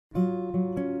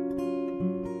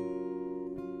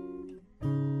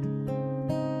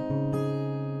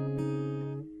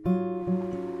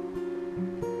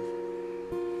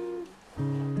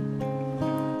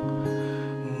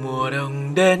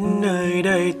đến nơi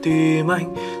đây tìm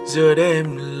anh, giờ đêm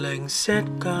lạnh rét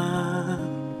cả.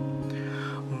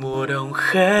 Mùa đông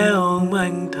khẽ ôm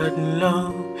anh thật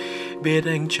lâu, biết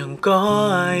anh chẳng có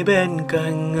ai bên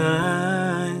cạnh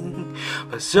anh.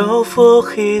 Và dấu phố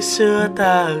khi xưa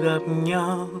ta gặp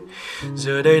nhau,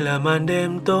 giờ đây là màn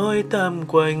đêm tối tăm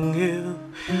quạnh hiu.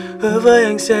 Hứa với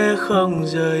anh sẽ không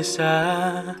rời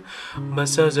xa, mà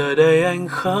sao giờ đây anh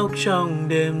khóc trong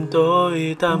đêm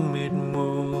tối tăm mịt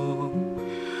mù.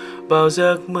 Bao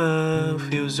giấc mơ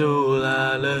phiêu du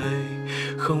là lời,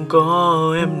 không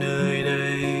có em nơi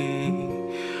đây.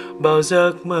 Bao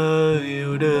giấc mơ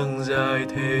yêu đương dài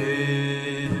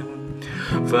thêm,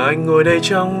 và anh ngồi đây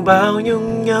trong bao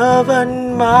nhung nhớ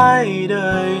vẫn mãi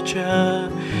đợi chờ.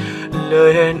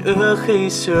 Lời hẹn ước khi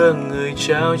xưa người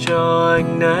trao cho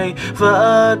anh nay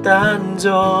vỡ tan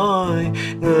rồi.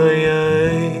 Người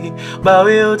ơi, bao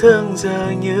yêu thương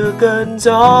giờ như cơn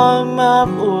gió mát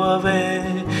ùa về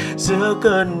giữa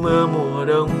cơn mưa mùa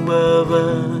đông bơ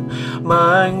vơ,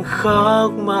 mà anh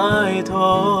khóc mãi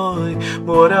thôi.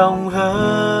 Mùa đông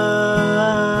ơi,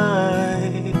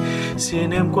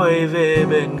 xin em quay về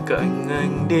bên cạnh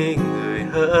anh đi người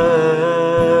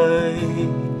ơi.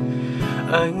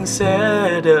 Anh sẽ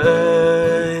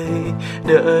đợi,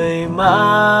 đợi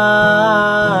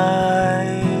mãi.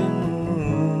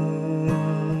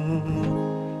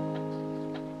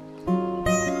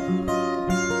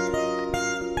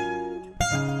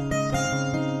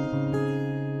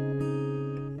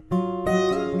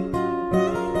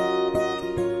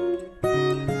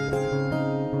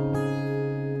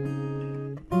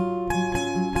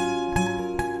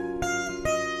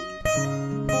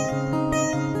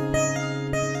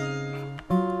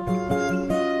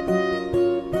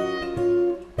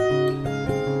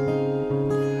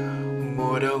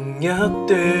 Nhắc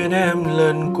tên em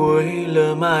lần cuối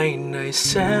lỡ mai này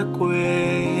sẽ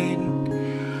quên.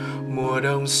 Mùa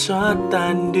đông xóa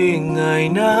tan đi ngày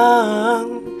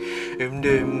nắng, êm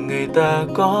đềm ngày ta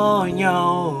có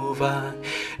nhau. Và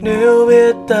nếu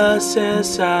biết ta sẽ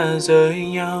xa rời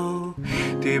nhau,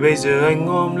 thì bây giờ anh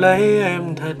ôm lấy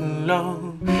em thật lâu,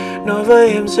 nói với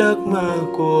em giấc mơ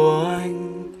của anh.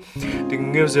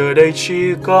 Tình yêu giờ đây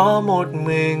chỉ có một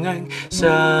mình anh,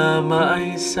 xa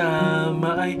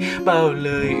mãi bao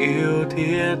lời yêu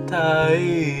thiết tha.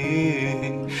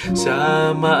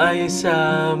 Xa mãi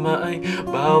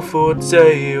bao phút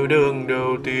giây yêu đương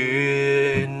đầu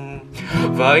tiên.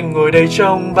 Và anh ngồi đây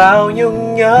trong bao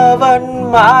nhung nhớ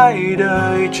vẫn mãi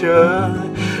đợi chờ.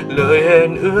 Lời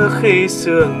hẹn ước khi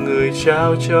xưa người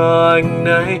trao cho anh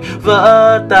nay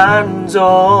vỡ tan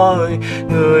rồi.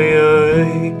 Người ơi,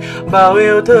 bao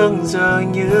yêu thương giờ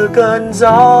như cơn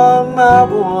gió mát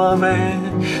ùa về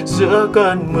giữa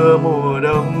cơn mưa mùa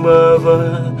đông bơ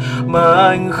vơ, mà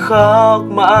anh khóc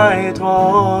mãi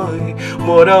thôi.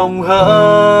 Mùa đông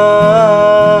ơi,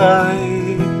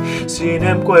 xin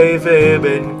em quay về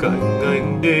bên cạnh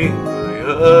anh đi người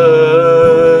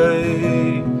ơi.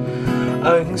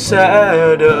 Anh sẽ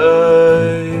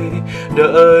đợi,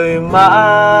 đợi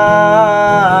mãi.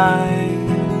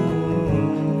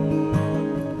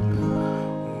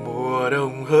 Mùa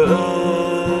đông ơi,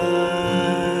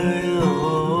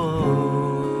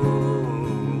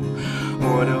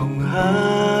 mùa đông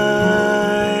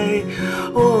ơi,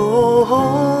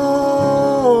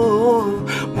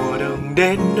 mùa đông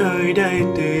đến nơi đây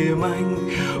tìm anh.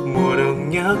 Mùa đông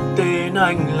nhắc tên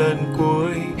anh lần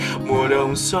cuối, mùa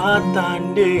đông xóa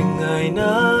tan đi ngày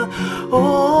nắng.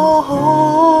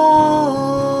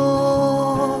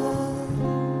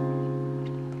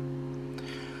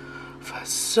 Và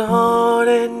gió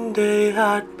đến đây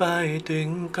hát bài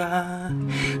tình ca.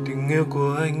 Tình yêu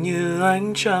của anh như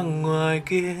ánh trăng ngoài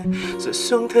kia, rơi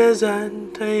xuống thế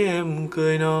gian thấy em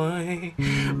cười nói,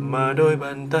 mà đôi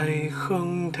bàn tay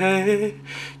không thể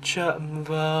chạm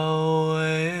vào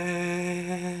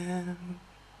em.